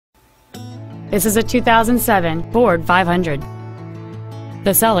This is a 2007 Ford 500.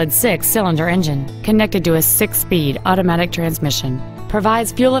 The solid 6-cylinder engine, connected to a 6-speed automatic transmission,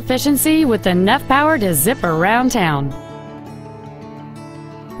 provides fuel efficiency with enough power to zip around town.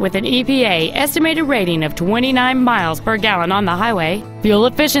 With an EPA estimated rating of 29 miles per gallon on the highway, fuel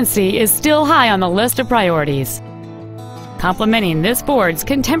efficiency is still high on the list of priorities. Complementing this Ford's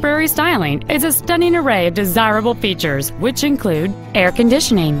contemporary styling is a stunning array of desirable features, which include air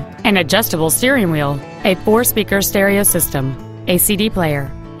conditioning, an adjustable steering wheel, a 4-speaker stereo system, a CD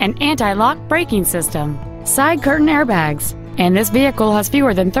player, an anti-lock braking system, side curtain airbags, and this vehicle has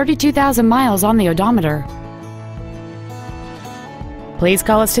fewer than 32,000 miles on the odometer. Please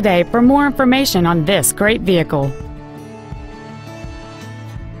call us today for more information on this great vehicle.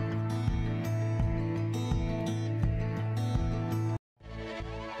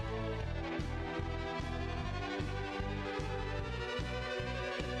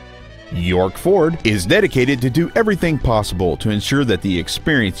 York Ford is dedicated to do everything possible to ensure that the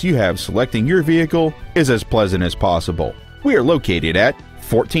experience you have selecting your vehicle is as pleasant as possible. We are located at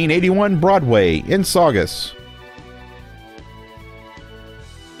 1481 Broadway in Saugus.